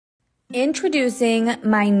Introducing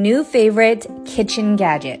my new favorite kitchen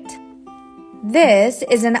gadget. This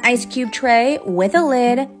is an ice cube tray with a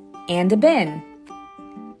lid and a bin.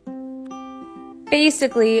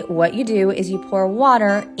 Basically, what you do is you pour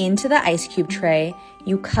water into the ice cube tray,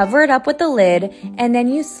 you cover it up with the lid, and then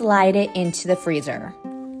you slide it into the freezer.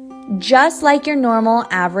 Just like your normal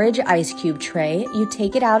average ice cube tray, you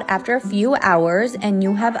take it out after a few hours and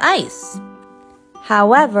you have ice.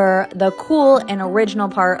 However, the cool and original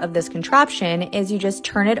part of this contraption is you just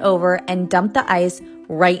turn it over and dump the ice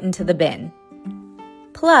right into the bin.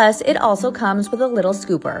 Plus, it also comes with a little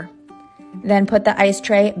scooper. Then put the ice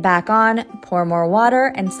tray back on, pour more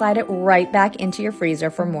water, and slide it right back into your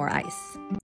freezer for more ice.